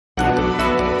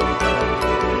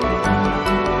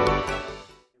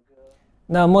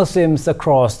Now, Muslims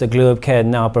across the globe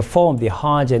can now perform the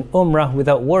Hajj and Umrah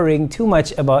without worrying too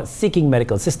much about seeking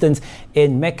medical assistance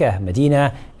in Mecca,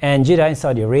 Medina and Jeddah in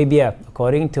Saudi Arabia,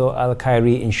 according to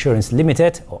Khairi Insurance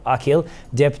Limited, or AKIL,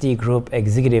 Deputy Group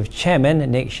Executive Chairman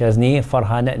Nik Shazni,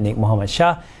 Farhan, Mohammad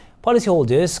Shah.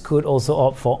 Policyholders could also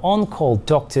opt for on-call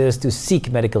doctors to seek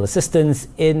medical assistance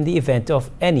in the event of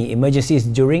any emergencies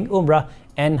during Umrah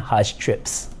and Hajj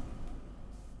trips.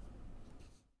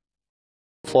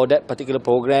 For that particular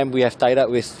program, we have tied up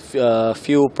with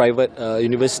few private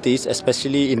universities,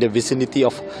 especially in the vicinity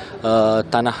of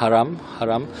Tanah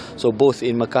Haram, so both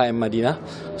in Mecca and Medina.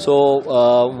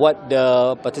 So what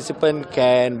the participant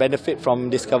can benefit from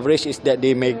this coverage is that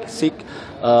they may seek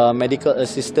medical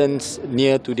assistance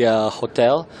near to their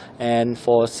hotel, and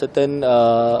for certain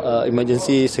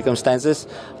emergency circumstances,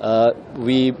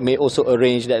 we may also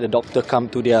arrange that the doctor come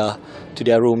to their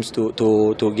rooms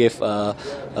to give a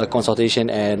consultation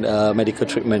and medical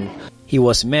treatment. He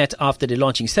was met after the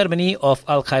launching ceremony of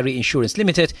Khairi Insurance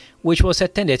Limited, which was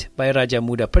attended by Raja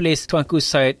Muda Perlis Tuanku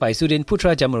Syed Baisuddin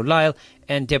Putra Jamrul Lail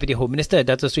and Deputy Home Minister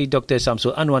Dato Sri Dr.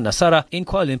 Samsul Anwar Nasara in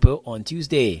Kuala Lumpur on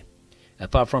Tuesday.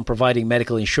 Apart from providing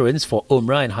medical insurance for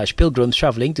Umrah and Hajj pilgrims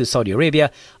travelling to Saudi Arabia,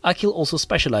 AKIL also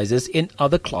specialises in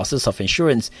other classes of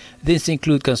insurance. These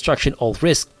include construction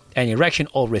all-risk and erection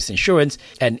all-risk insurance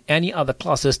and any other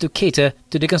classes to cater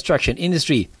to the construction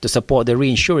industry to support the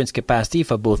reinsurance capacity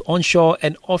for both onshore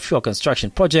and offshore construction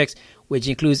projects, which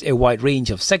includes a wide range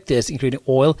of sectors including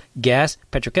oil, gas,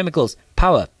 petrochemicals,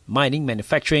 power, mining,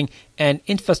 manufacturing and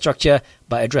infrastructure,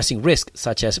 by addressing risks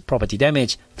such as property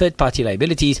damage, third-party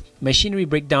liabilities, machinery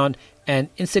breakdown and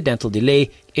incidental delay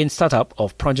in startup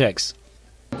of projects.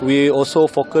 We also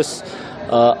focus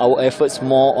our efforts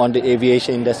more on the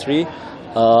aviation industry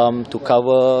to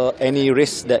cover any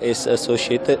risk that is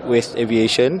associated with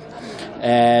aviation,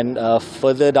 and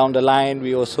further down the line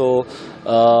we also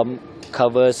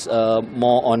covers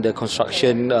more on the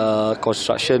construction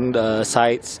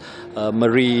sites,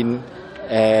 marine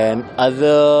and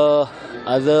other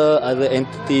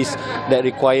entities that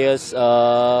requires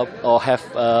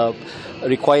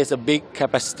a big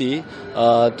capacity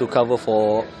to cover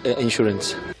for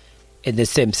insurance. In the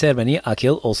same ceremony,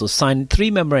 AKIL also signed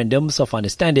 3 memorandums of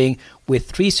understanding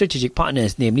with 3 strategic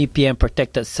partners, namely PM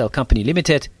Protected Cell Company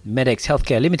Limited, Medex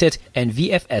Healthcare Limited and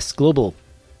VFS Global.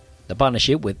 The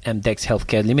partnership with MDEX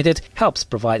Healthcare Limited helps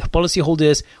provide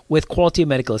policyholders with quality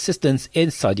medical assistance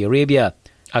in Saudi Arabia.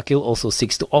 AKIL also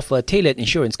seeks to offer tailored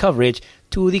insurance coverage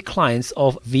to the clients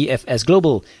of VFS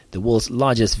Global, the world's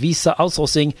largest visa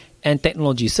outsourcing and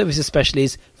technology services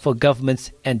specialist for governments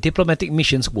and diplomatic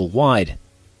missions worldwide.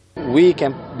 We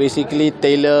can basically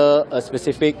tailor a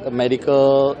specific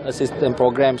medical assistance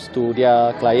programs to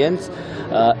their clients.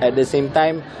 At the same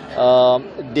time,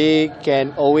 they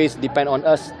can always depend on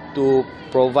us to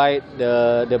provide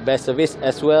the best service,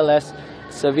 as well as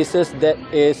services that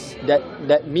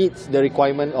meets the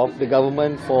requirement of the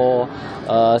government for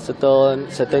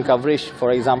certain coverage,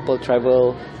 for example,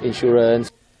 travel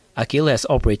insurance. AKIL has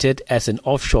operated as an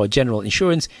offshore general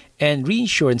insurance and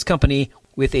reinsurance company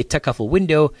with a takaful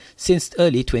window since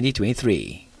early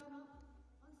 2023.